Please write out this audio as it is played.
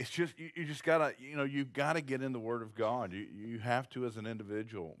it's just you just gotta you've got to get in the Word of God. You have to as an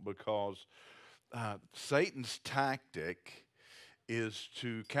individual because Satan's tactic is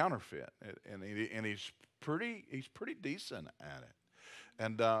to counterfeit, and he's pretty decent at it.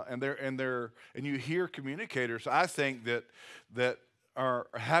 And you hear communicators, I think that are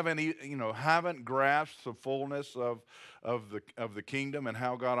haven't grasped the fullness of the kingdom and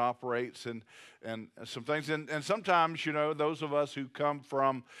how God operates and some things and sometimes those of us who come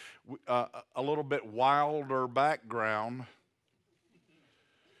from a little bit wilder background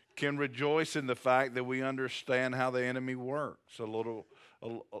can rejoice in the fact that we understand how the enemy works a little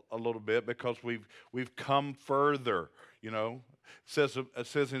bit because we've come further. It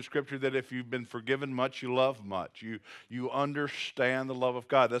says in Scripture that if you've been forgiven much, you love much. You understand the love of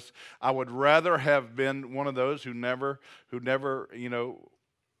God. I would rather have been one of those who never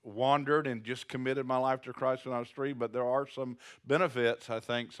wandered and just committed my life to Christ when I was 3. But there are some benefits, I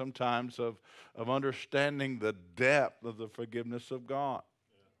think, sometimes of understanding the depth of the forgiveness of God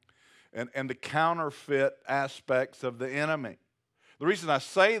and the counterfeit aspects of the enemy. The reason I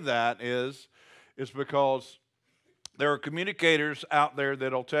say that is because there are communicators out there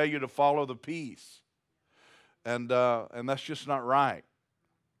that'll tell you to follow the peace, and that's just not right.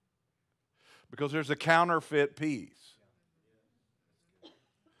 Because there's a counterfeit peace.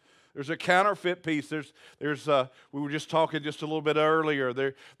 There's a counterfeit peace. We were just talking just a little bit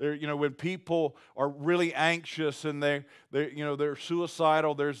earlier. When people are really anxious and they're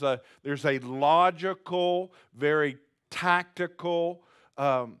suicidal. There's a logical, very tactical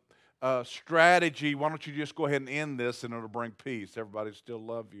strategy. Why don't you just go ahead and end this, and it'll bring peace. Everybody still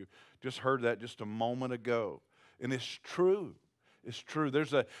love you. Just heard that just a moment ago, and it's true. It's true.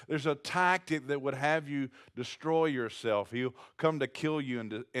 There's a tactic that would have you destroy yourself. He'll come to kill you and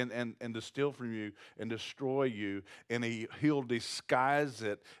to steal from you and destroy you, and he'll disguise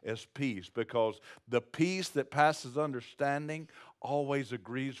it as peace, because the peace that passes understanding always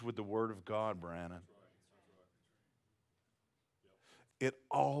agrees with the Word of God, Brandon. It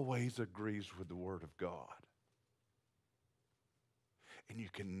always agrees with the Word of God. And you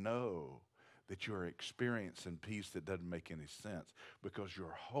can know that you're experiencing peace that doesn't make any sense because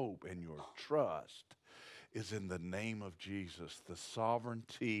your hope and your trust is in the name of Jesus, the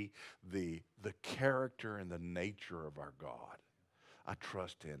sovereignty, the character and the nature of our God. I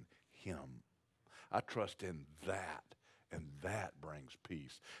trust in Him. I trust in that, and that brings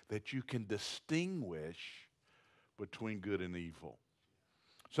peace, that you can distinguish between good and evil.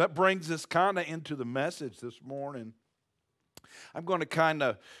 So that brings us kind of into the message this morning. I'm going to kind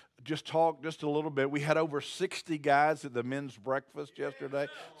of just talk just a little bit. We had over 60 guys at the men's breakfast yesterday.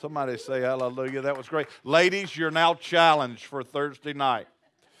 Somebody say hallelujah. That was great. Ladies, you're now challenged for Thursday night.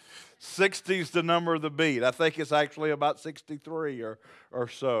 60 is the number of the beat. I think it's actually about 63 or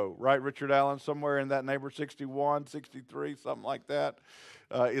so. Right, Richard Allen? Somewhere in that neighborhood, 61, 63, something like that.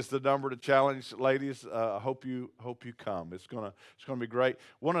 Is the number to challenge, ladies. I hope you come. It's gonna be great.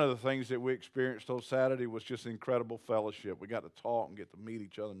 One of the things that we experienced on Saturday was just incredible fellowship. We got to talk and get to meet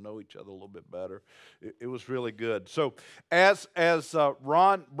each other, know each other a little bit better. It was really good. So as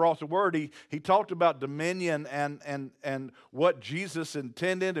Ron brought the word, he talked about dominion and what Jesus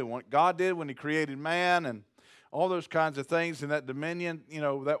intended and what God did when He created man and all those kinds of things. And that dominion,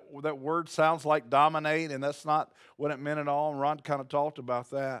 that word sounds like dominate, and that's not what it meant at all. And Ron kind of talked about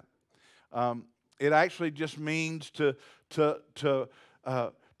that. It actually just means to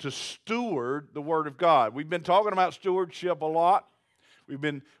steward the Word of God. We've been talking about stewardship a lot. We've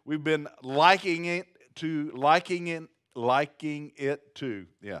been liking it to.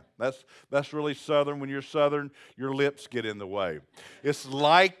 Yeah, that's really Southern. When you're Southern, your lips get in the way. It's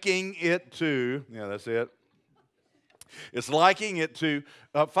liking it to. Yeah, that's it. It's liking it to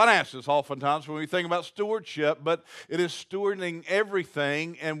finances oftentimes when we think about stewardship, but it is stewarding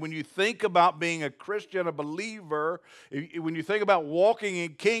everything. And when you think about being a Christian, a believer, when you think about walking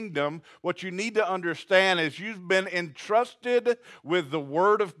in kingdom, what you need to understand is you've been entrusted with the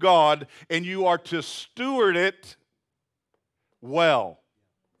Word of God, and you are to steward it well.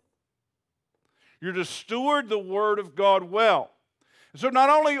 You're to steward the Word of God well. So not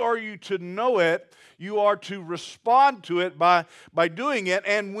only are you to know it, you are to respond to it by doing it.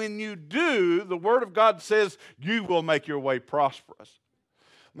 And when you do, the Word of God says you will make your way prosperous.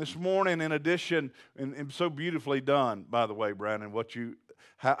 This morning, in addition, and so beautifully done, by the way, Brandon,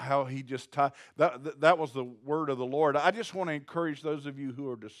 how he just tied, that was the word of the Lord. I just want to encourage those of you who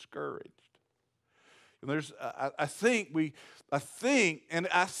are discouraged. And I think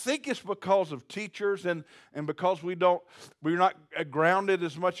it's because of teachers and because we're not grounded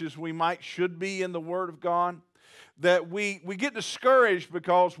as much as we should be in the Word of God. that we get discouraged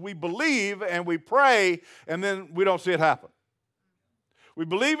because we believe and we pray and then we don't see it happen. We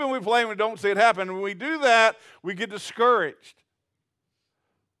believe and we pray and we don't see it happen. And when we do that, we get discouraged.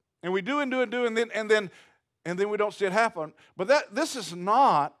 And we do and do and do, and then we don't see it happen. But this is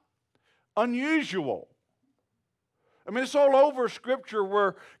not unusual. I mean, it's all over Scripture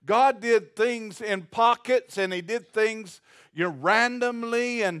where God did things in pockets and He did things,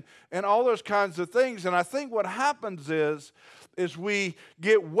 randomly and all those kinds of things. And I think what happens is we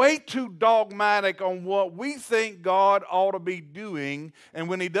get way too dogmatic on what we think God ought to be doing, and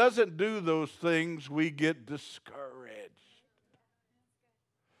when He doesn't do those things, we get discouraged.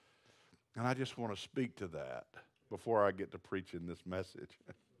 And I just want to speak to that before I get to preaching this message.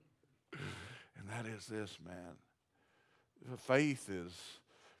 And that is this, man. Faith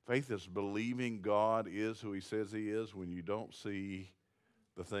is believing God is who He says He is when you don't see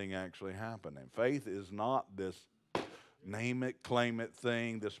the thing actually happening. Faith is not this name it, claim it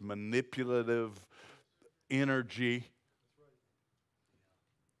thing, this manipulative energy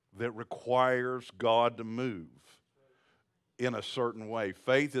that requires God to move in a certain way.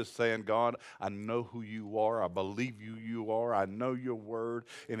 Faith is saying, God, I know who You are. I believe You are. I know Your word.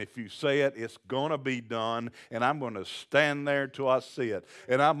 And if You say it, it's going to be done. And I'm going to stand there till I see it.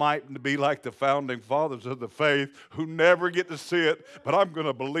 And I might be like the founding fathers of the faith who never get to see it, but I'm going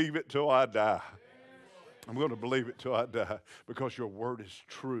to believe it till I die. I'm going to believe it till I die because Your word is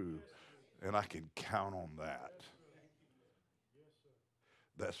true. And I can count on that.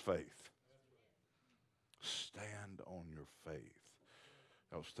 That's faith. Stand on your faith.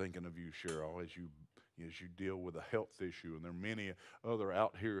 I was thinking of you, Cheryl, as you deal with a health issue, and there are many other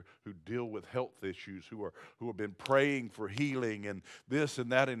out here who deal with health issues who have been praying for healing and this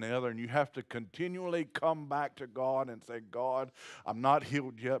and that and the other, and you have to continually come back to God and say, God, I'm not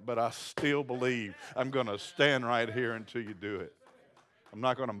healed yet, but I still believe. I'm going to stand right here until You do it. I'm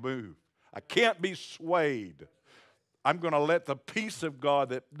not going to move. I can't be swayed. I'm going to let the peace of God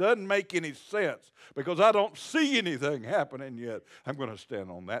that doesn't make any sense because I don't see anything happening yet. I'm going to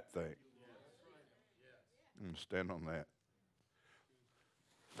stand on that thing. I'm going to stand on that.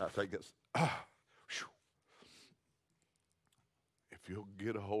 I think that's, if you'll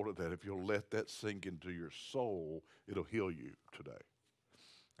get a hold of that, if you'll let that sink into your soul, it'll heal you today.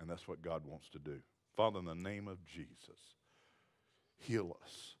 And that's what God wants to do. Father, in the name of Jesus, heal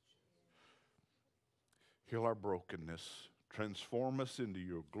us. Heal our brokenness. Transform us into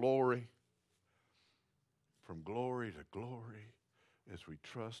Your glory. From glory to glory as we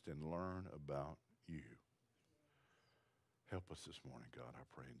trust and learn about You. Help us this morning, God, I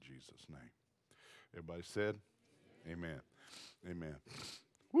pray in Jesus' name. Everybody said? Amen. Amen.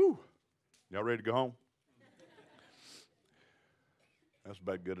 Woo! Y'all ready to go home? That's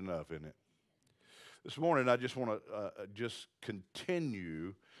about good enough, isn't it? This morning, I just want to just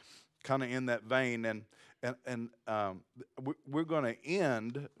continue kind of in that vein, and we're going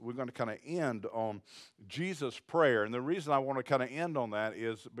to kind of end on Jesus' prayer. And the reason I want to kind of end on that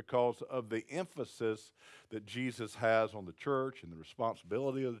is because of the emphasis that Jesus has on the church and the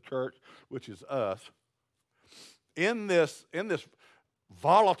responsibility of the church, which is us. In this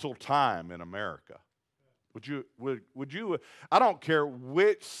volatile time in America, would you I don't care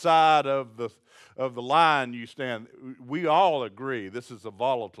which side of the line you stand, we all agree this is a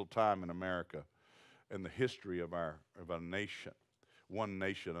volatile time in America and the history of our nation. One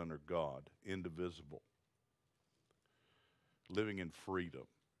nation under God, indivisible, living in freedom,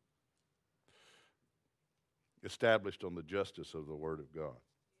 established on the justice of the Word of God.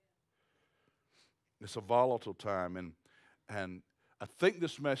 It's a volatile time, and I think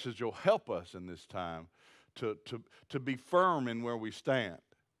this message will help us in this time to be firm in where we stand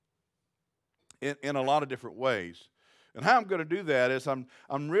in a lot of different ways. And how I'm going to do that is I'm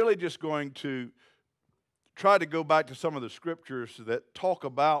really just going to try to go back to some of the scriptures that talk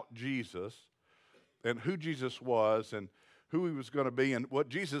about Jesus and who Jesus was and who He was going to be and what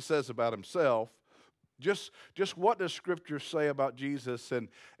Jesus says about Himself. Just what does Scripture say about Jesus and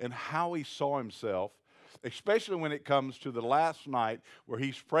how He saw Himself, especially when it comes to the last night where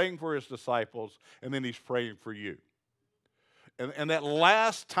He's praying for His disciples and then He's praying for you. And that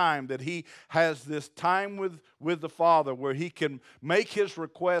last time that He has this time with the Father where He can make His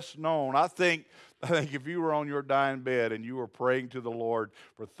requests known. I think if you were on your dying bed and you were praying to the Lord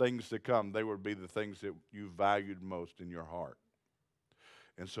for things to come, they would be the things that you valued most in your heart.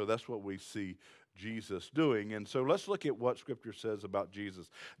 And so that's what we see Jesus doing. And so let's look at what Scripture says about Jesus.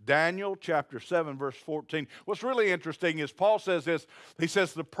 Daniel chapter 7, verse 14. What's really interesting is Paul says this. He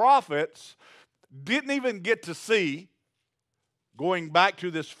says the prophets didn't even get to see going back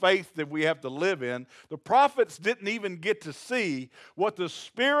to this faith that we have to live in, the prophets didn't even get to see what the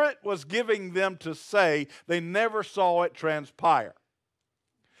Spirit was giving them to say. They never saw it transpire.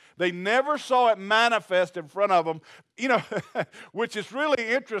 They never saw it manifest in front of them, which is really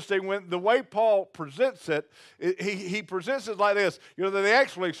interesting when the way Paul presents it, he presents it like this. They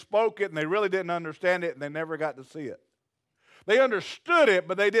actually spoke it and they really didn't understand it and they never got to see it. They understood it,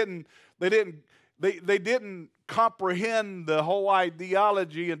 but they didn't comprehend the whole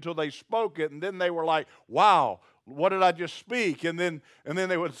ideology until they spoke it, and then they were like, wow, what did I just speak? And then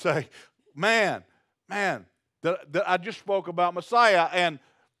they would say, man, I just spoke about Messiah, and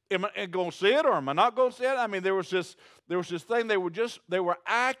am I going to see it or am I not going to see it? I mean, there was this thing, they were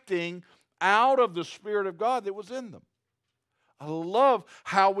acting out of the Spirit of God that was in them. I love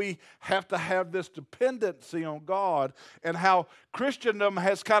how we have to have this dependency on God and how Christendom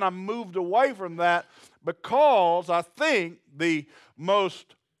has kind of moved away from that, because I think the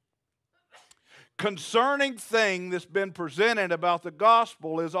most concerning thing that's been presented about the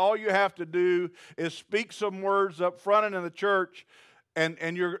gospel is all you have to do is speak some words up front and in the church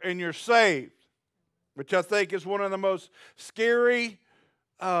and you're saved, which I think is one of the most scary,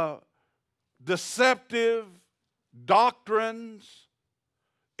 deceptive doctrines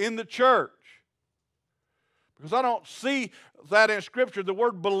in the church. Because I don't see that in Scripture. The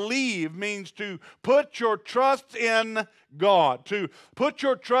word believe means to put your trust in God, to put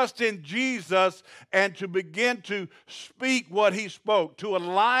your trust in Jesus, and to begin to speak what He spoke, to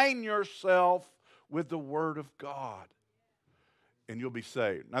align yourself with the Word of God, and you'll be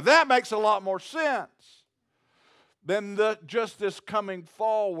saved. Now that makes a lot more sense than just this coming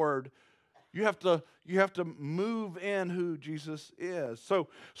forward. You have to move in who Jesus is. So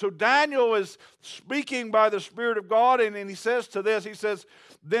Daniel is speaking by the Spirit of God, and he says to this, he says,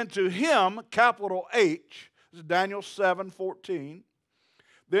 then to him, capital H, this is Daniel 7:14,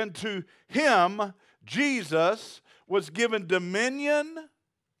 then to him, Jesus, was given dominion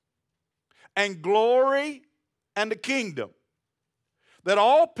and glory and a kingdom, that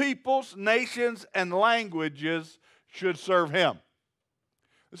all peoples, nations, and languages should serve him.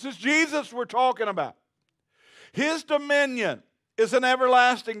 This is Jesus we're talking about. His dominion is an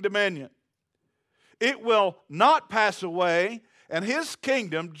everlasting dominion. It will not pass away, and His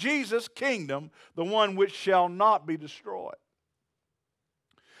kingdom, Jesus' kingdom, the one which shall not be destroyed.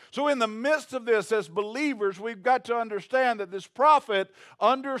 So in the midst of this, as believers, we've got to understand that this prophet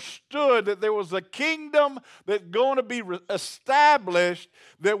understood that there was a kingdom that's going to be established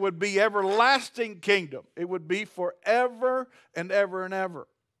that would be everlasting kingdom. It would be forever and ever and ever.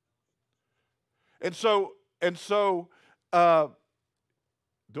 And so,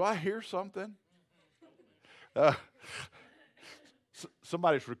 do I hear something?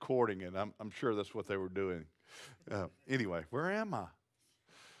 Somebody's recording it. I'm sure that's what they were doing. Anyway, where am I?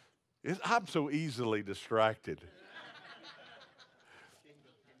 I'm so easily distracted.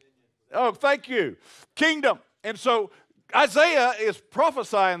 Oh, thank you. Kingdom. And so Isaiah is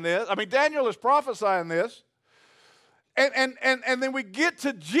prophesying this. Daniel is prophesying this. And then we get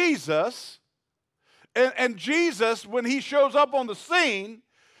to Jesus. And Jesus, when He shows up on the scene,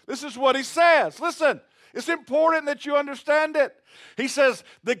 this is what He says. Listen, it's important that you understand it. He says,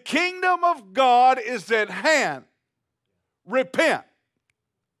 the kingdom of God is at hand. Repent.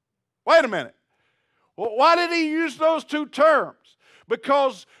 Wait a minute. Well, why did He use those two terms?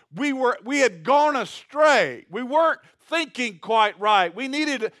 Because we had gone astray. We weren't thinking quite right. We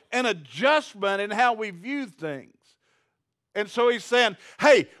needed an adjustment in how we viewed things. And so He's saying,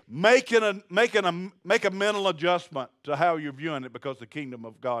 hey, make a mental adjustment to how you're viewing it, because the kingdom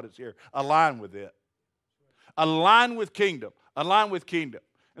of God is here. Align with it. Align with kingdom. Align with kingdom.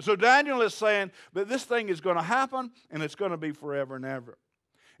 And so Daniel is saying that this thing is going to happen, and it's going to be forever and ever.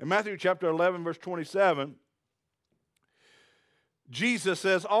 In Matthew chapter 11, verse 27, Jesus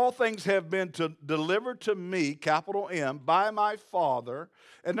says, all things have been delivered to me, capital M, by my Father,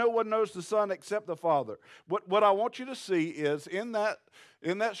 and no one knows the Son except the Father. What I want you to see is in that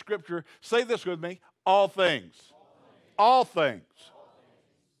scripture, say this with me, all things. All things.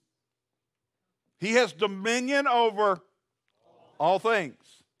 He has dominion over all things.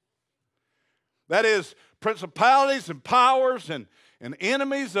 That is, principalities and powers and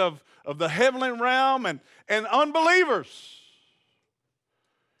enemies of the heavenly realm and unbelievers.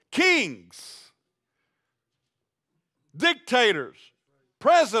 Kings, dictators,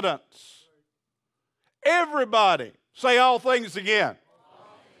 presidents, everybody. Say all things again.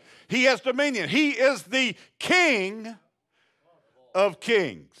 He has dominion. He is the King of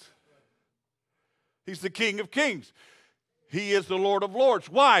kings. He's the King of kings. He is the Lord of Lords.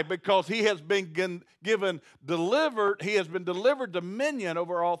 Why? Because he has been delivered dominion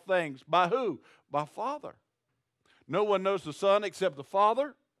over all things. By who? By Father. No one knows the Son except the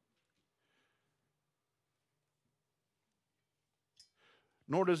Father.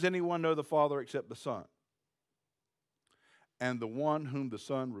 Nor does anyone know the Father except the Son, and the one whom the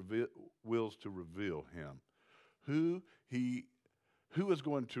Son wills to reveal him. Who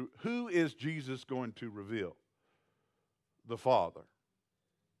is Jesus going to reveal? The Father.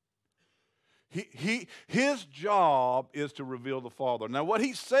 His job is to reveal the Father. Now, what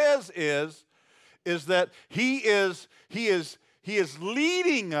he says is that he is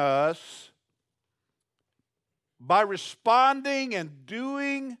leading us by responding and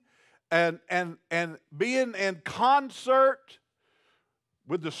doing and being in concert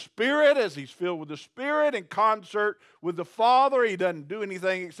with the Spirit, as he's filled with the Spirit, in concert with the Father. He doesn't do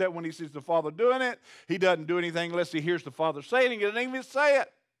anything except when he sees the Father doing it. He doesn't do anything unless he hears the Father say it. He doesn't even say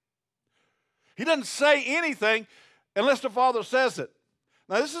it. He doesn't say anything unless the Father says it.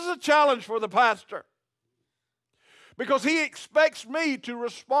 Now, this is a challenge for the pastor, because he expects me to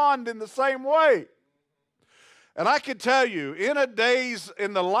respond in the same way. And I can tell you,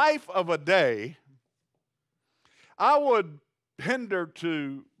 in the life of a day, I would hinder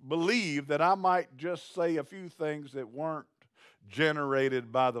to believe that I might just say a few things that weren't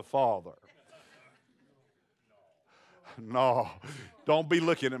generated by the Father. No, don't be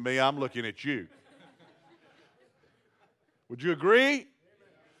looking at me. I'm looking at you. Would you agree?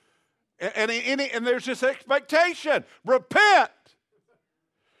 And there's this expectation. Repent,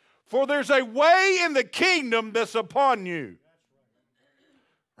 for there's a way in the kingdom that's upon you.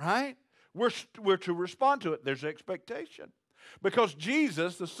 Right? We're to respond to it. There's expectation. Because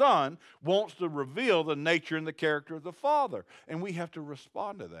Jesus, the Son, wants to reveal the nature and the character of the Father. And we have to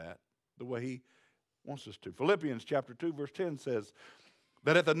respond to that the way he wants us to. Philippians chapter 2, verse 10 says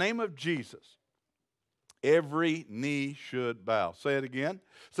that at the name of Jesus, every knee should bow. Say it again.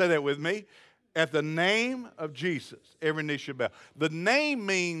 Say that with me. At the name of Jesus, every knee should bow. The name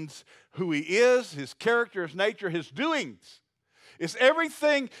means who he is, his character, his nature, his doings. It's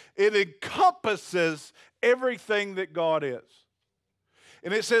everything. It encompasses everything that God is.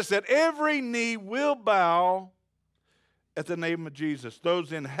 And it says that every knee will bow at the name of Jesus.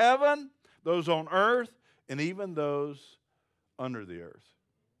 Those in heaven, those on earth, and even those under the earth,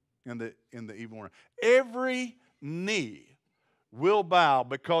 in the evil one. Every knee will bow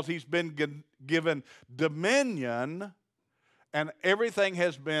because he's been given dominion, and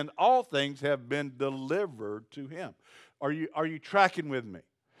all things have been delivered to him. Are you tracking with me?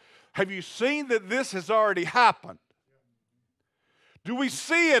 Have you seen that this has already happened? Do we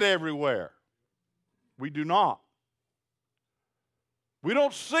see it everywhere? We do not. We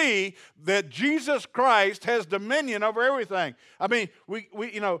don't see that Jesus Christ has dominion over everything. I mean, we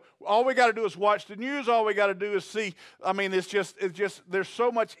all we got to do is watch the news. All we got to do is see. I mean, it's just there's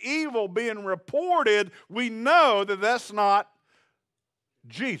so much evil being reported. We know that that's not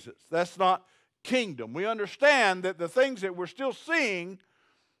Jesus. That's not kingdom. We understand that the things that we're still seeing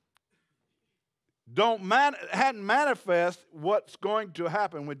hadn't manifest what's going to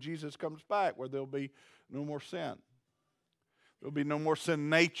happen when Jesus comes back, where there'll be no more sin. There'll be no more sin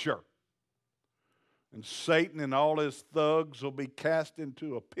nature. And Satan and all his thugs will be cast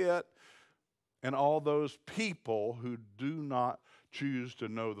into a pit, and all those people who do not choose to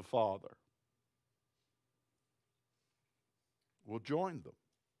know the Father will join them.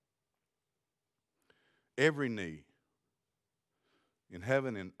 Every knee in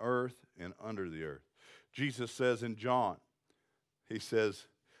heaven and earth and under the earth. Jesus says in John, he says,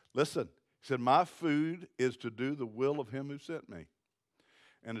 listen, he said, my food is to do the will of him who sent me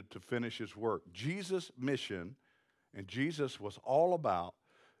and to finish his work. Jesus' mission, and Jesus was all about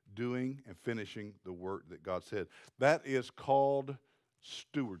doing and finishing the work that God said. That is called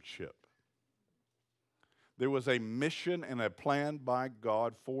stewardship. There was a mission and a plan by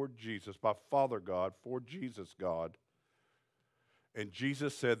God for Jesus, by Father God, for Jesus God. And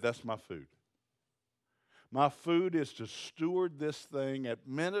Jesus said, that's my food. My food is to steward this thing,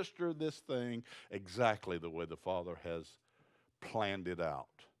 administer this thing exactly the way the Father has planned it out.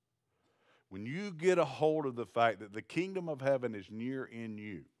 When you get a hold of the fact that the kingdom of heaven is near in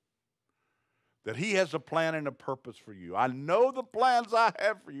you, that he has a plan and a purpose for you. I know the plans I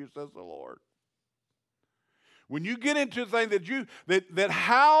have for you, says the Lord. When you get into the thing that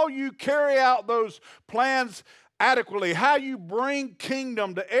how you carry out those plans adequately, how you bring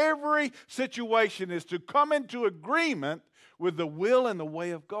kingdom to every situation is to come into agreement with the will and the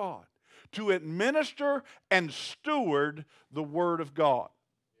way of God, to administer and steward the Word of God.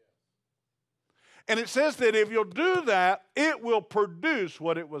 And it says that if you'll do that, it will produce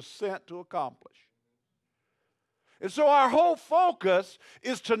what it was sent to accomplish. And so our whole focus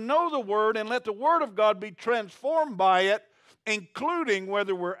is to know the Word and let the Word of God be transformed by it, including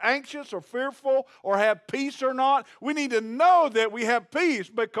whether we're anxious or fearful or have peace or not. We need to know that we have peace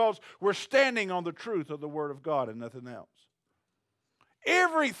because we're standing on the truth of the Word of God and nothing else.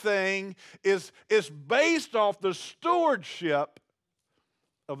 Everything is based off the stewardship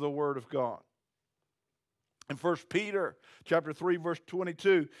of the Word of God. In 1 Peter chapter 3, verse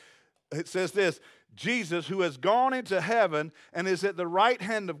 22, it says this, Jesus, who has gone into heaven and is at the right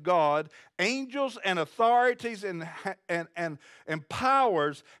hand of God, angels and authorities and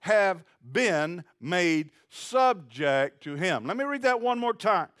powers have been made subject to him. Let me read that one more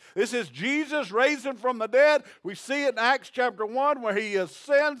time. This is Jesus raising from the dead. We see it in Acts chapter 1 where he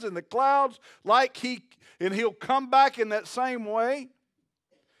ascends in the clouds and he'll come back in that same way.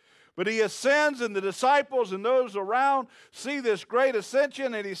 But he ascends, and the disciples and those around see this great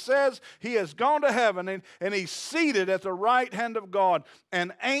ascension, and he says he has gone to heaven, and he's seated at the right hand of God.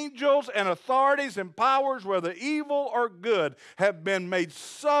 And angels and authorities and powers, whether evil or good, have been made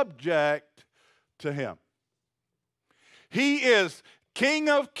subject to him. He is King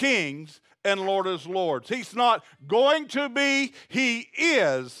of kings and Lord of lords. He's not going to be, he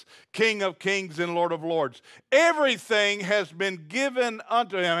is King of kings and Lord of lords. Everything has been given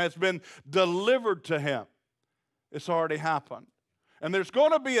unto him, has been delivered to him. It's already happened. And there's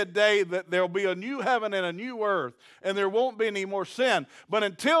going to be a day that there'll be a new heaven and a new earth, and there won't be any more sin. But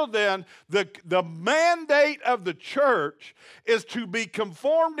until then, the mandate of the church is to be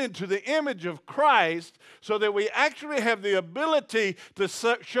conformed into the image of Christ so that we actually have the ability to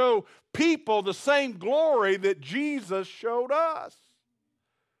show people the same glory that Jesus showed us.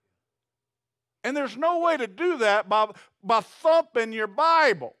 And there's no way to do that by thumping your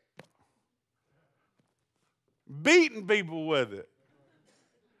Bible, beating people with it.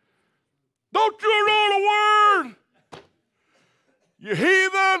 Don't you know the word? You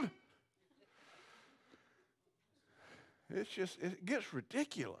heathen. It gets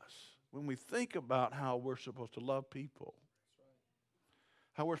ridiculous when we think about how we're supposed to love people.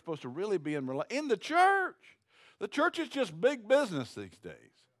 How we're supposed to really be in the church. The church is just big business these days.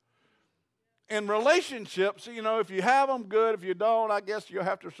 In relationships, you know, if you have them, good. If you don't, I guess you'll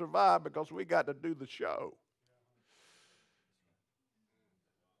have to survive because we got to do the show.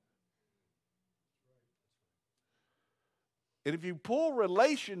 And if you pull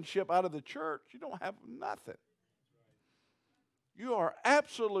relationship out of the church, you don't have nothing. You are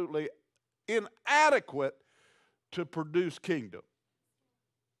absolutely inadequate to produce kingdom.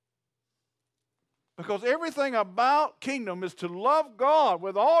 Because everything about kingdom is to love God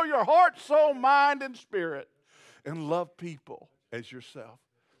with all your heart, soul, mind, and spirit, and love people as yourself.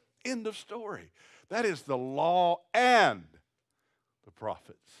 End of story. That is the law and the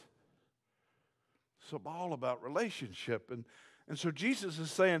prophets. It's all about relationship. And so Jesus is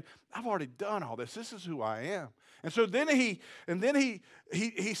saying, I've already done all this. This is who I am. And so then he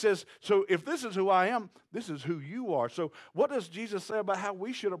says, so if this is who I am, this is who you are. So what does Jesus say about how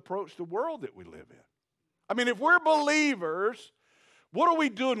we should approach the world that we live in? I mean, if we're believers, what are we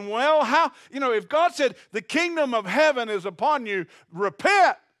doing well? How, if God said the kingdom of heaven is upon you,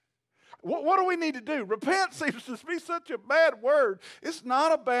 repent. What do we need to do? Repent seems to be such a bad word. It's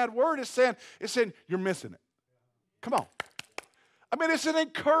not a bad word. It's saying you're missing it. Come on. I mean, it's an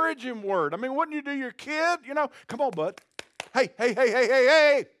encouraging word. I mean, wouldn't you do your kid? Come on, bud.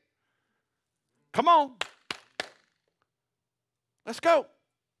 Hey. Come on. Let's go.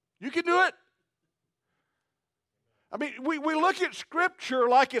 You can do it. I mean, we look at Scripture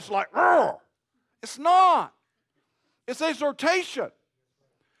like it's like, Rrr. It's not. It's exhortation.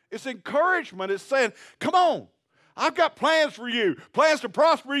 It's encouragement. It's saying, come on. I've got plans for you. Plans to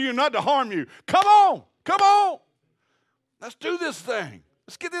prosper you, not to harm you. Come on. Come on. Let's do this thing.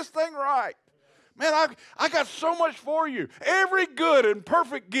 Let's get this thing right. Man, I got so much for you. Every good and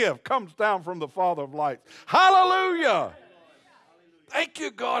perfect gift comes down from the Father of lights. Hallelujah. Thank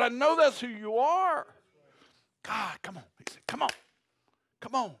you, God. I know that's who you are. God, come on. He said, come on.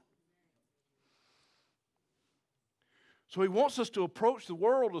 Come on. So he wants us to approach the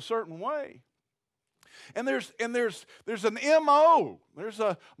world a certain way. And there's an MO. There's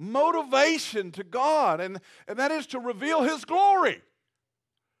a motivation to God, and that is to reveal his glory.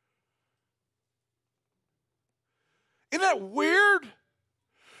 Isn't that weird?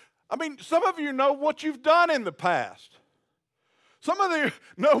 I mean, some of you know what you've done in the past. Some of you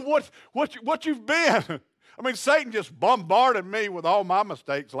know what you've been. I mean, Satan just bombarded me with all my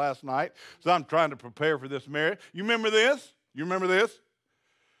mistakes last night, so I'm trying to prepare for this marriage. You remember this? You remember this?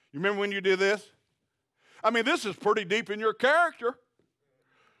 You remember when you did this? I mean, this is pretty deep in your character.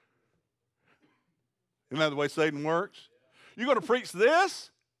 Isn't that the way Satan works? You're going to preach this?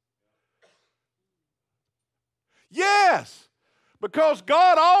 Yes, because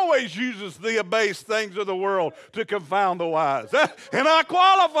God always uses the abased things of the world to confound the wise. And I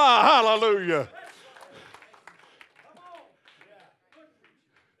qualify, hallelujah.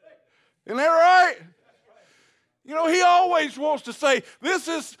 Isn't that right? You know, he always wants to say, this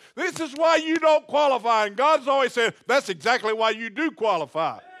is why you don't qualify. And God's always saying, that's exactly why you do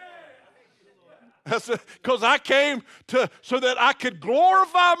qualify. Because I came so that I could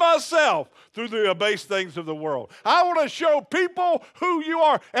glorify myself through the abased things of the world. I want to show people who you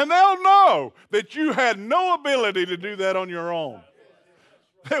are, and they'll know that you had no ability to do that on your own.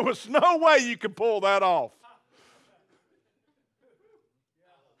 There was no way you could pull that off.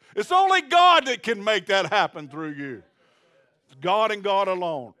 It's only God that can make that happen through you. It's God and God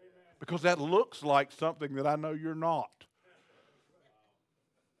alone. Because that looks like something that I know you're not.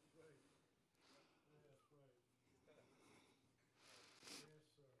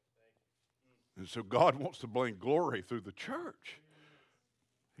 And so God wants to bring glory through the church.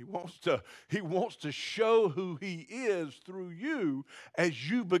 He wants to show who he is through you as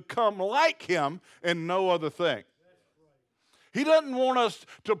you become like him and no other thing. He doesn't want us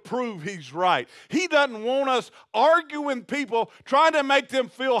to prove he's right. He doesn't want us arguing people, trying to make them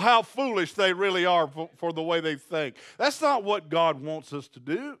feel how foolish they really are for the way they think. That's not what God wants us to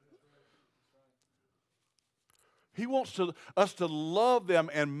do. He wants us to love them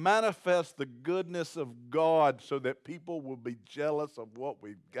and manifest the goodness of God so that people will be jealous of what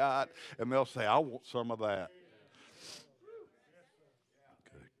we've got and they'll say, I want some of that.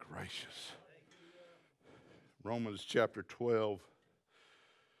 Good gracious. Romans chapter 12.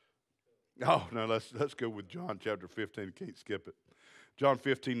 Oh, no, let's go with John chapter 15. Can't skip it. John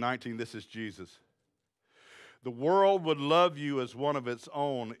 15:19, this is Jesus. The world would love you as one of its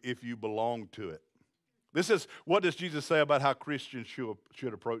own if you belong to it. What does Jesus say about how Christians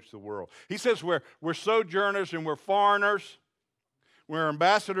should approach the world? He says we're sojourners and we're foreigners. We're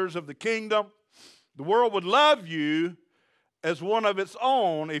ambassadors of the kingdom. The world would love you as one of its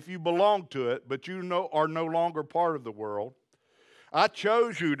own if you belong to it, but you are no longer part of the world. I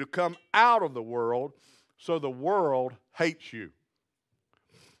chose you to come out of the world, so the world hates you.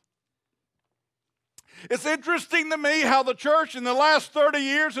 It's interesting to me how the church in the last 30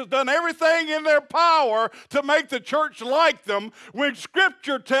 years has done everything in their power to make the church like them, when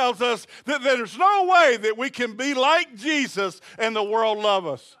Scripture tells us that there's no way that we can be like Jesus and the world love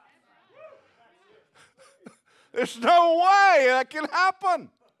us. There's no way that can happen.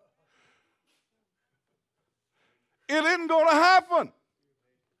 It isn't going to happen.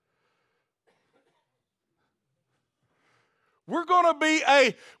 We're going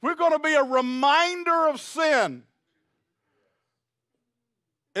to be a reminder of sin.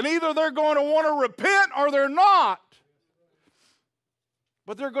 And either they're going to want to repent or they're not.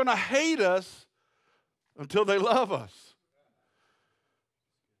 But they're going to hate us until they love us.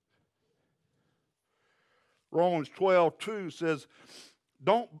 Romans 12:2 says,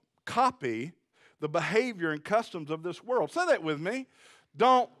 don't copy the behavior and customs of this world. Say that with me.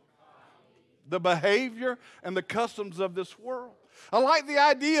 Don't the behavior and the customs of this world. I like the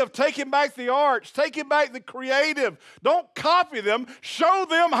idea of taking back the arts, taking back the creative. Don't copy them. Show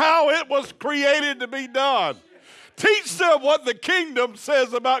them how it was created to be done. Teach them what the kingdom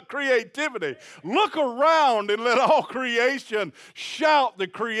says about creativity. Look around and let all creation shout the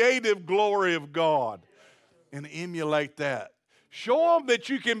creative glory of God and emulate that. Show them that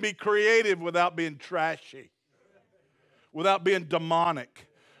you can be creative without being trashy, without being demonic,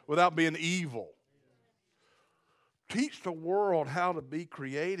 without being evil. Teach the world how to be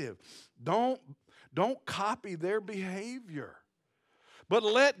creative. Don't copy their behavior. But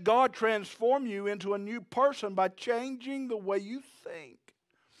let God transform you into a new person by changing the way you think.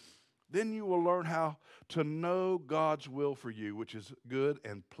 Then you will learn how to know God's will for you, which is good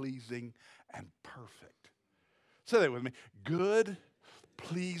and pleasing and perfect. Say that with me. Good,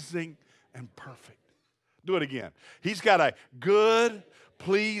 pleasing, and perfect. Do it again. He's got a good,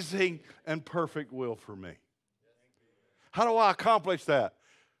 pleasing, and perfect will for me. How do I accomplish that?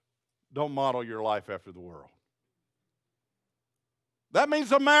 Don't model your life after the world. That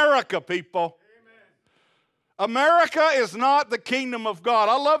means America, people. Amen. America is not the kingdom of God.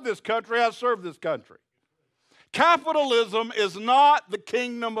 I love this country. I serve this country. Capitalism is not the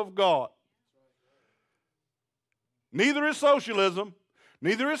kingdom of God. Neither is socialism.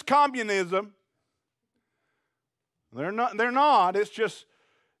 Neither is communism. They're not. It's just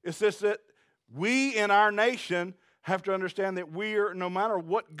that we in our nation have to understand that we are, no matter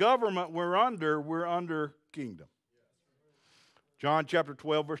what government we're under kingdom. John chapter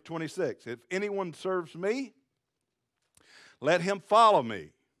 12, verse 26. If anyone serves me, let him follow me.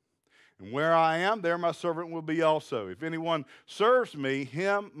 And where I am, there my servant will be also. If anyone serves me,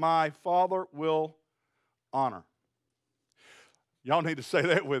 him my Father will honor. Y'all need to say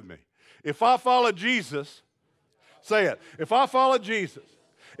that with me. If I follow Jesus, say it. If I follow Jesus,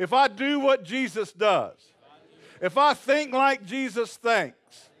 if I do what Jesus does, if I think like Jesus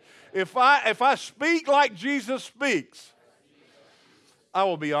thinks, if I speak like Jesus speaks, I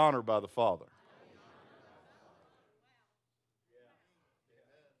will be honored by the Father.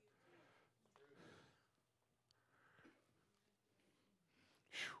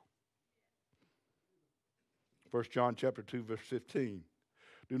 1 John chapter 2, verse 15.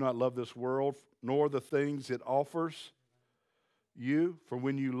 Do not love this world, nor the things it offers you. For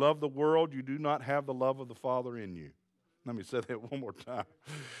when you love the world, you do not have the love of the Father in you. Let me say that one more time.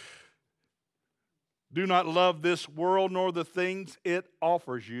 Do not love this world, nor the things it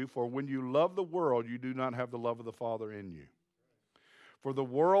offers you. For when you love the world, you do not have the love of the Father in you. For the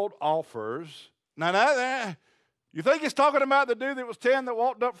world offers... Now, you think he's talking about the dude that was 10 that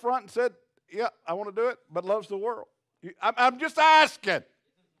walked up front and said, yeah, I want to do it, but loves the world? I'm just asking.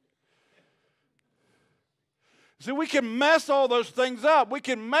 See, we can mess all those things up. We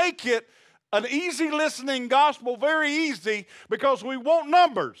can make it an easy listening gospel, very easy, because we want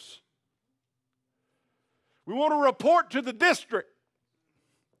numbers. We want to report to the district.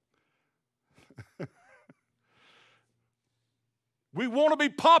 We want to be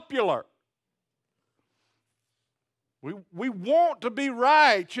popular. We want to be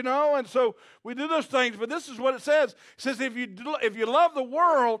right, and so we do those things. But this is what it says. It says if you love the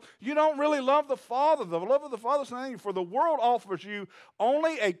world, you don't really love the Father. The love of the Father is nothing. For the world offers you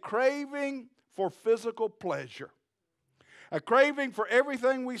only a craving for physical pleasure, a craving for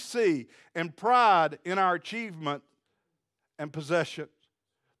everything we see, and pride in our achievement and possessions.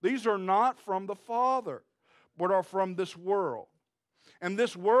 These are not from the Father, but are from this world. And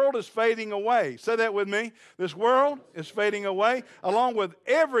this world is fading away. Say that with me. This world is fading away along with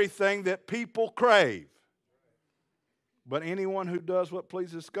everything that people crave. But anyone who does what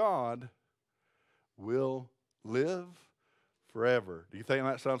pleases God will live forever. Do you think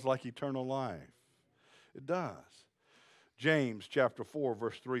that sounds like eternal life? It does. James chapter 4,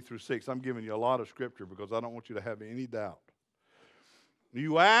 verse 3 through 6. I'm giving you a lot of scripture because I don't want you to have any doubt.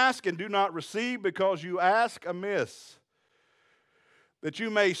 You ask and do not receive because you ask amiss, that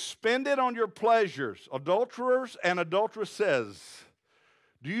you may spend it on your pleasures. Adulterers and adulteresses,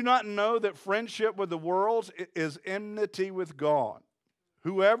 do you not know that friendship with the world is enmity with God?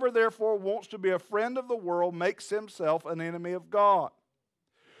 Whoever therefore wants to be a friend of the world makes himself an enemy of God.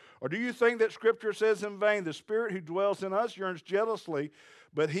 Or do you think that Scripture says in vain, the Spirit who dwells in us yearns jealously,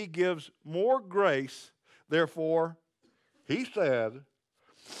 but He gives more grace? Therefore, He said,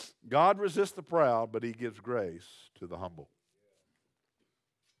 God resists the proud, but He gives grace to the humble.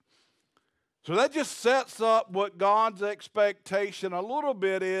 So that just sets up what God's expectation a little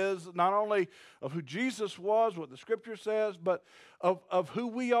bit is, not only of who Jesus was, what the Scripture says, but of who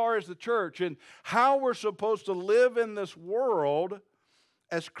we are as the church and how we're supposed to live in this world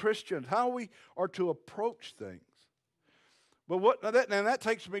as Christians, how we are to approach things. But that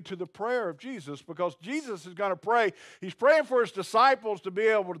takes me to the prayer of Jesus, because Jesus is going to pray. He's praying for His disciples to be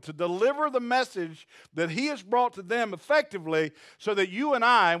able to deliver the message that He has brought to them effectively, so that you and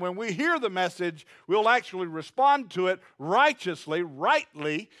I, when we hear the message, we'll actually respond to it righteously,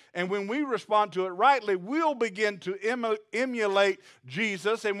 rightly. And when we respond to it rightly, we'll begin to emulate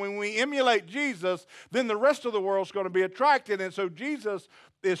Jesus. And when we emulate Jesus, then the rest of the world is going to be attracted. And so Jesus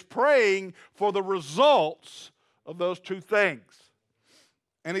is praying for the results of those two things.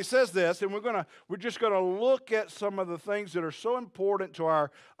 And he says this, and we're just going to look at some of the things that are so important to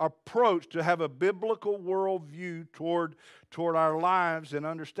our approach to have a biblical worldview toward our lives and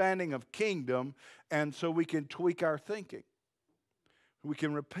understanding of kingdom, and so we can tweak our thinking. We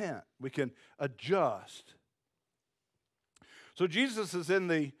can repent. We can adjust. So Jesus is in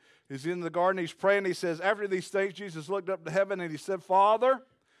the garden. He's praying. He says, after these things, Jesus looked up to heaven and He said, Father,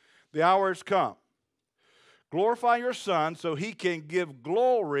 the hour has come. Glorify your Son so He can give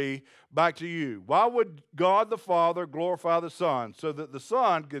glory back to you. Why would God the Father glorify the Son? So that the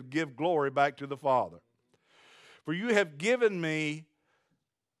Son could give glory back to the Father. For you have given the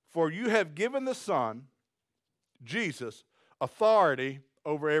Son, Jesus, authority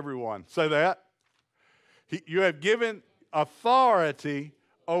over everyone. Say that. You have given authority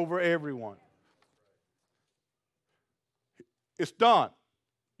over everyone. It's done.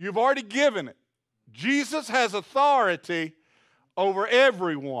 You've already given it. Jesus has authority over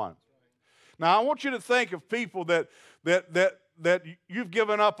everyone. Now, I want you to think of people that you've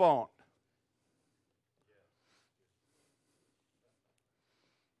given up on.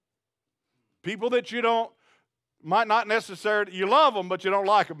 People that might not necessarily, you love them, but you don't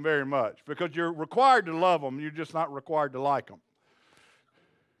like them very much because you're required to love them. You're just not required to like them.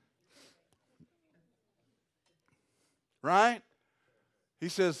 Right? He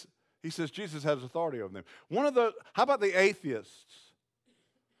says Jesus has authority over them. How about the atheists?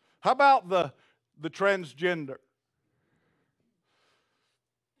 How about the transgender?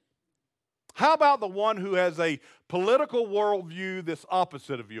 How about the one who has a political worldview that's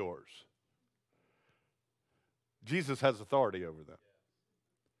opposite of yours? Jesus has authority over them.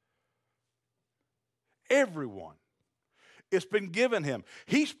 Everyone. It's been given him.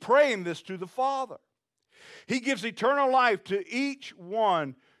 He's praying this to the Father. He gives eternal life to each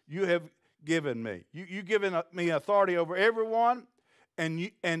one you have given me. You've given me authority over everyone,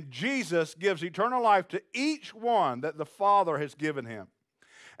 and Jesus gives eternal life to each one that the Father has given him.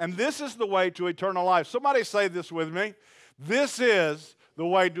 And this is the way to eternal life. Somebody say this with me. This is the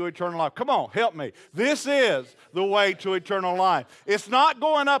way to eternal life. Come on, help me. This is the way to eternal life. It's not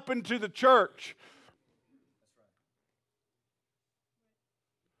going up into the church.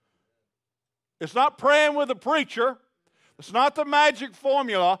 It's not praying with a preacher. It's not the magic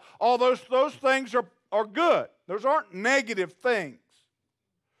formula. All those things are good. Those aren't negative things.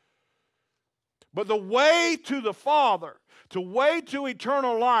 But the way to the Father, the way to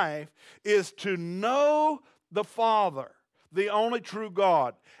eternal life, is to know the Father, the only true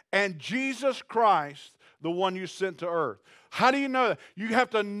God, and Jesus Christ, the one you sent to earth. How do you know that? You have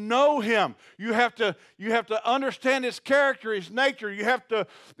to know him. You have to understand his character, his nature. You have to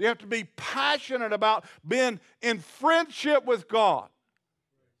be passionate about being in friendship with God.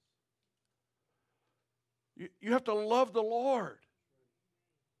 You have to love the Lord.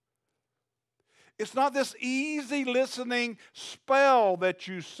 It's not this easy listening spell that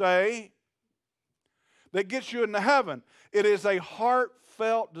you say that gets you into heaven. It is a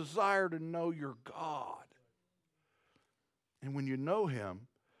heartfelt desire to know your God. And when you know him,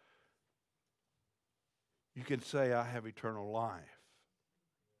 you can say, I have eternal life.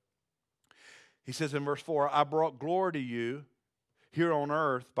 He says in verse 4, I brought glory to you here on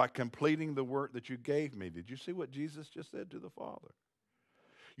earth by completing the work that you gave me. Did you see what Jesus just said to the Father?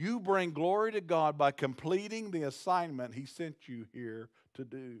 You bring glory to God by completing the assignment he sent you here to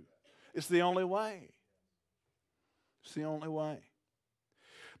do. It's the only way. It's the only way.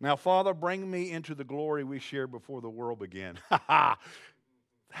 Now, Father, bring me into the glory we shared before the world began. That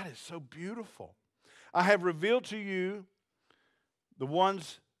is so beautiful. I have revealed to you the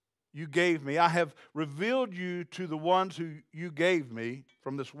ones you gave me. I have revealed you to the ones who you gave me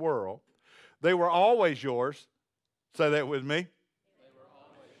from this world. They were always yours. Say that with me. They were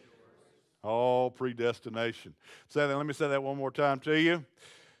always yours. Oh, predestination. Say that. Let me say that one more time to you.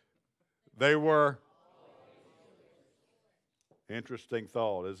 They were. Interesting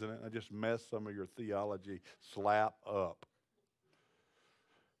thought, isn't it? I just messed some of your theology slap up.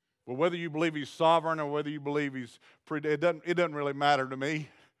 Well, whether you believe he's sovereign or whether you believe he's it doesn't really matter to me.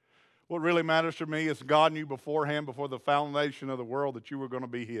 What really matters to me is God knew beforehand, before the foundation of the world, that you were going to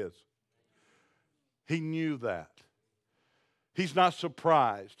be his. He knew that. He's not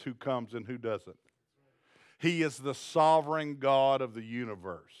surprised who comes and who doesn't. He is the sovereign God of the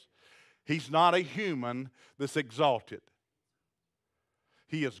universe. He's not a human that's exalted.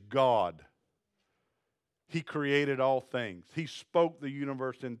 He is God. He created all things. He spoke the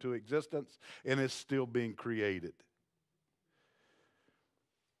universe into existence, and it's still being created.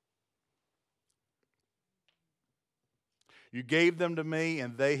 You gave them to me,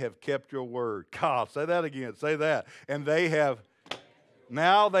 and they have kept your word. God, say that again. Say that. And they have.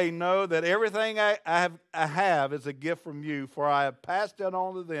 Now they know that everything I have is a gift from you, for I have passed it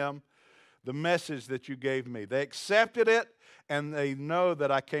on to them, the message that you gave me. They accepted it. And they know that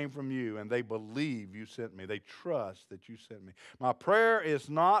I came from you, and they believe you sent me. They trust that you sent me. My prayer is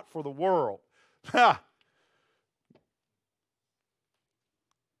not for the world. Ha!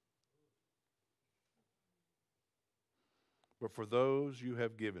 But for those you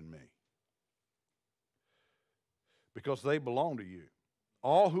have given me. Because they belong to you.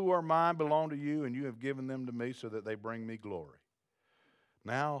 All who are mine belong to you, and you have given them to me so that they bring me glory.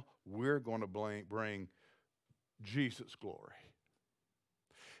 Now we're going to bring Jesus glory.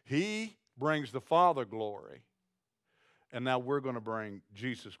 He brings the Father glory, and now we're going to bring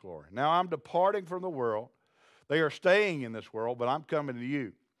Jesus glory. Now I'm departing from the world. They are staying in this world, but I'm coming to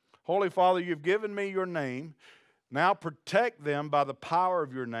you. Holy Father, you've given me your name. Now protect them by the power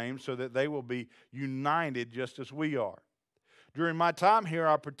of your name so that they will be united just as we are. During my time here,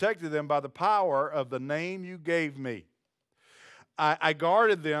 I protected them by the power of the name you gave me. I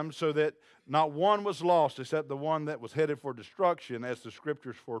guarded them so that not one was lost except the one that was headed for destruction, as the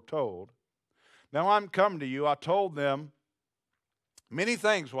Scriptures foretold. Now I'm come to you. I told them many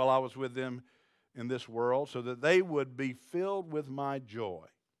things while I was with them in this world, so that they would be filled with my joy.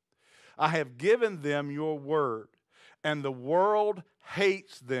 I have given them your word, and the world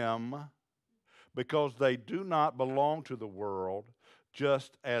hates them because they do not belong to the world,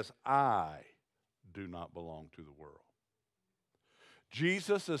 just as I do not belong to the world.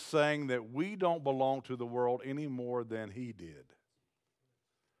 Jesus is saying that we don't belong to the world any more than he did.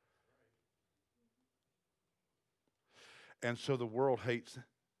 And so the world hates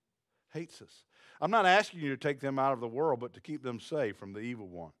us. I'm not asking you to take them out of the world, but to keep them safe from the evil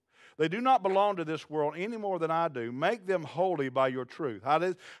one. They do not belong to this world any more than I do. Make them holy by your truth.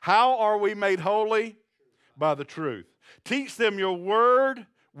 How are we made holy? By the truth. Teach them your word,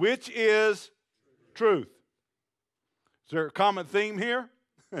 which is truth. Is there a common theme here?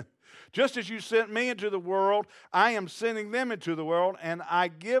 Just as you sent me into the world, I am sending them into the world, and I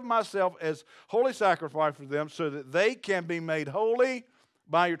give myself as holy sacrifice for them so that they can be made holy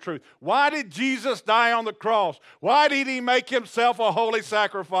by your truth. Why did Jesus die on the cross? Why did he make himself a holy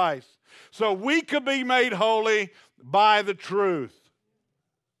sacrifice? So we could be made holy by the truth.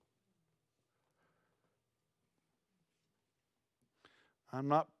 I'm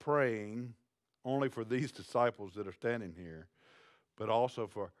not praying only for these disciples that are standing here, but also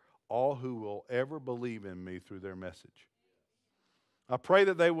for all who will ever believe in me through their message. I pray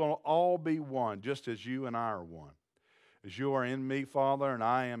that they will all be one, just as you and I are one. As you are in me, Father, and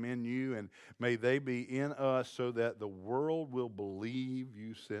I am in you, and may they be in us so that the world will believe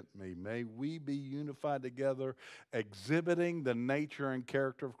you sent me. May we be unified together, exhibiting the nature and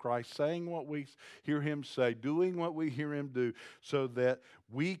character of Christ, saying what we hear him say, doing what we hear him do, so that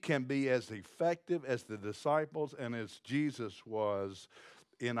we can be as effective as the disciples and as Jesus was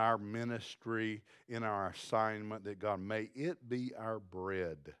in our ministry, in our assignment, that God, may it be our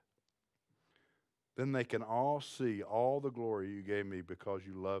bread. Then they can all see all the glory you gave me because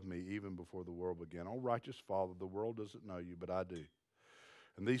you loved me even before the world began. Oh, righteous Father, the world doesn't know you, but I do.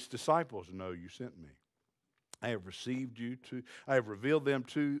 And these disciples know you sent me. I have revealed you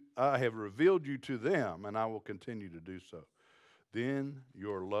to them, and I will continue to do so. Then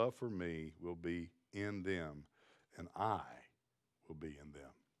your love for me will be in them, and I will be in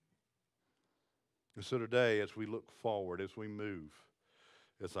them. And so today, as we look forward, as we move,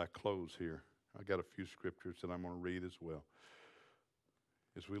 as I close here, I got a few scriptures that I'm going to read as well.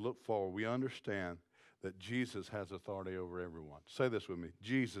 As we look forward, we understand that Jesus has authority over everyone. Say this with me.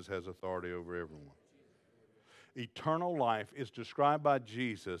 Jesus has authority over everyone. Eternal life is described by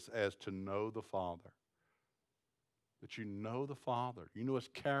Jesus as to know the Father. That you know the Father. You know his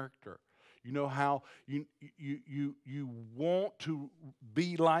character. You know how you want to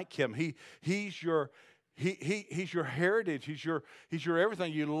be like him. He's your heritage. He's your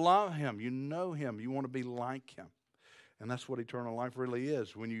everything. You love him. You know him. You want to be like him. And that's what eternal life really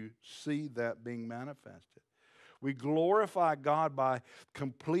is when you see that being manifested. We glorify God by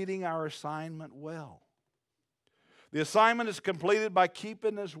completing our assignment well. The assignment is completed by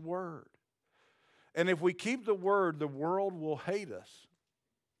keeping his word. And if we keep the word, the world will hate us.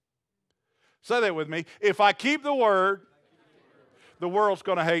 Say that with me. If I keep the word, the world's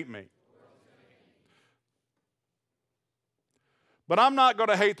going to hate me. But I'm not going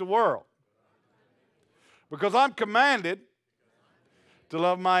to hate the world because I'm commanded to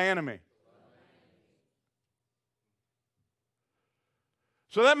love my enemy.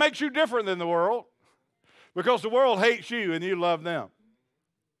 So that makes you different than the world because the world hates you and you love them.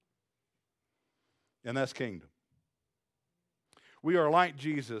 And that's kingdom. We are like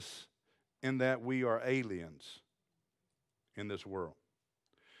Jesus in that we are aliens in this world.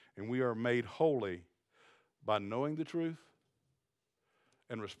 And we are made holy by knowing the truth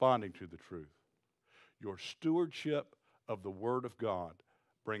and responding to the truth. Your stewardship of the Word of God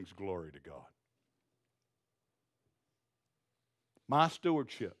brings glory to God. My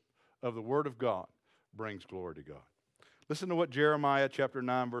stewardship of the Word of God brings glory to God. Listen to what Jeremiah chapter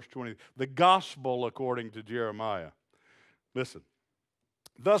 9, verse 20, the gospel according to Jeremiah. Listen.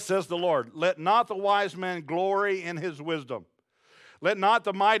 Thus says the Lord, let not the wise man glory in his wisdom. Let not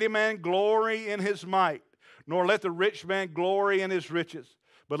the mighty man glory in his might, nor let the rich man glory in his riches.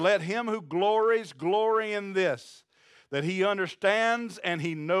 But let him who glories glory in this, that he understands and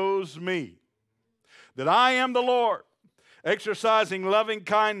he knows me, that I am the Lord, exercising loving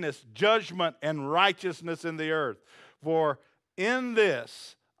kindness, judgment, and righteousness in the earth. For in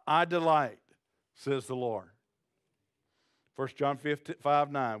this I delight, says the Lord. 1 John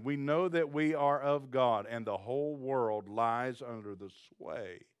 5:9. We know that we are of God, and the whole world lies under the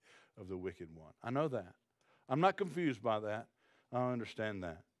sway of the wicked one. I know that. I'm not confused by that. I understand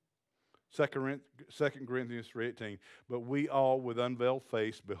that. 2 Corinthians 3:18. But we all, with unveiled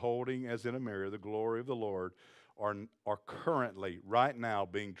face, beholding as in a mirror the glory of the Lord, are currently, right now,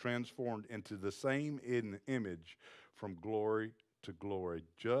 being transformed into the same image from glory to glory,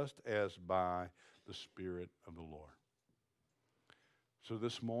 just as by the Spirit of the Lord. So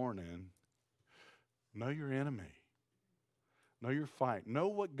this morning, know your enemy. Know your fight. Know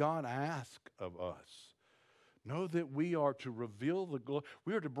what God asks of us. Know that we are to reveal the glory.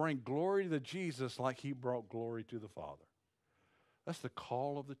 We are to bring glory to Jesus like He brought glory to the Father. That's the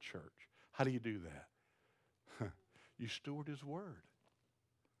call of the church. How do you do that? You steward His Word.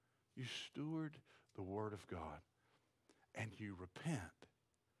 You steward the Word of God. And you repent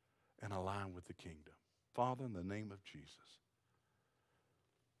and align with the kingdom. Father, in the name of Jesus,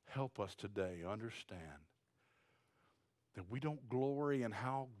 help us today understand that we don't glory in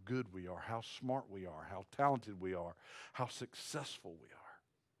how good we are, how smart we are, how talented we are, how successful we are.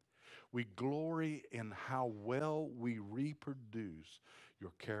 We glory in how well we reproduce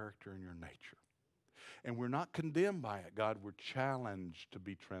your character and your nature. And we're not condemned by it, God. We're challenged to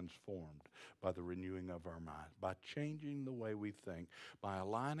be transformed by the renewing of our mind, by changing the way we think, by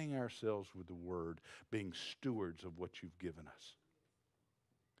aligning ourselves with the Word, being stewards of what you've given us.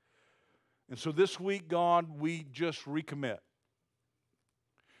 And so this week, God, we just recommit.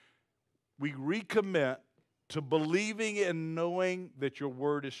 We recommit to believing and knowing that your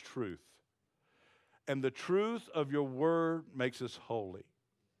Word is truth. And the truth of your Word makes us holy.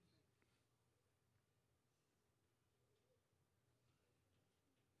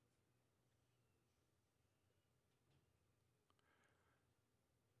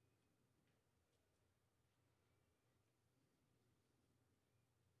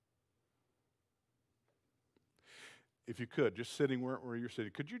 If you could, just sitting where you're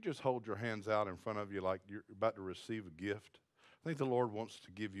sitting, could you just hold your hands out in front of you like you're about to receive a gift? I think the Lord wants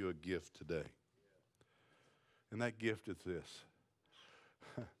to give you a gift today. And that gift is this.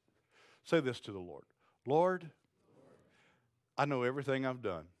 Say this to the Lord. Lord, I know everything I've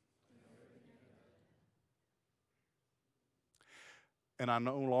done. And I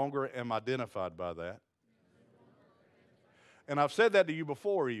no longer am identified by that. And I've said that to you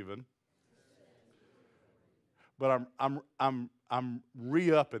before even. But I'm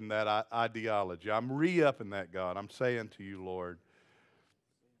re-upping that ideology. I'm re-upping that, God. I'm saying to you, Lord.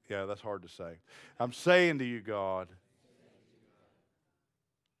 Yeah, that's hard to say. I'm saying to you, God,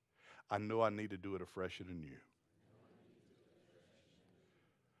 I know I need to do it afresh and anew.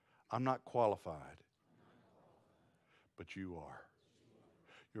 I'm not qualified, but you are.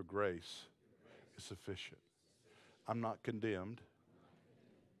 Your grace is sufficient. I'm not condemned.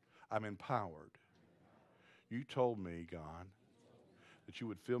 I'm empowered. You told me, God, that you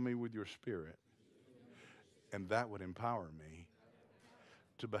would fill me with your Spirit, and that would empower me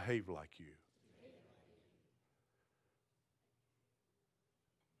to behave like you.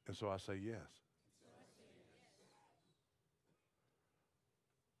 And so I say yes.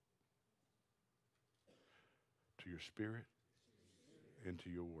 To your Spirit and to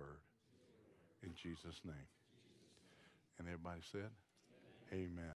your Word. In Jesus' name. And everybody said, amen.